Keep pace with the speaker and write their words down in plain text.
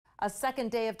A second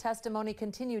day of testimony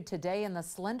continued today in the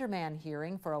Slenderman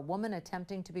hearing for a woman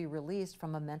attempting to be released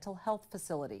from a mental health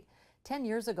facility. 10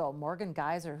 years ago, Morgan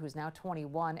Geyser, who's now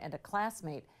 21, and a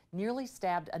classmate nearly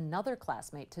stabbed another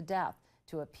classmate to death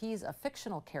to appease a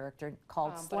fictional character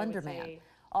called Slenderman.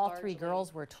 All three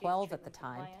girls were 12 at the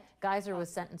time. Geyser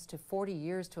was sentenced to 40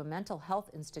 years to a mental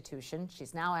health institution.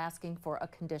 She's now asking for a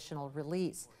conditional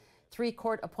release. 3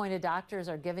 court-appointed doctors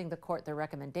are giving the court their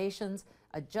recommendations.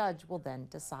 A judge will then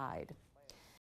decide.